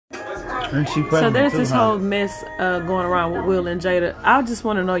And she So pregnant there's too, this huh? whole mess going around with Will and Jada. I just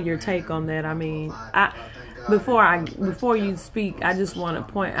want to know your take on that. I mean, before you speak, I just want to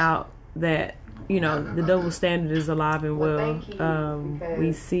point out that the double standard is alive and well.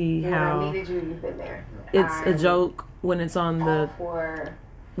 We see how it's a joke when it's at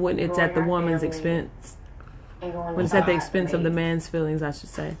the woman's expense, when it's at the expense of the man's feelings, I should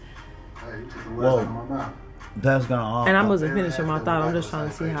say. Well, that's gonna. And I wasn't finishing my thought. I'm just trying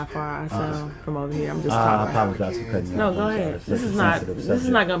to see how far I sound from over here. I'm just I talking. apologize for cutting you No, off. go I'm sorry. ahead. It's This such is a not sensitive going to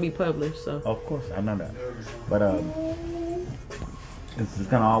subject. be published. So Of course, I know that. But it's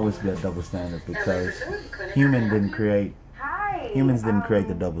gonna always be a double standard because humans didn't create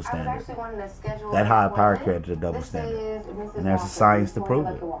the double standard. That higher power created a double standard, and there's a science to prove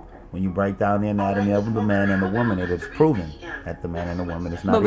it. When you break down the anatomy of the man and the woman, it is proven that the man and the woman is not.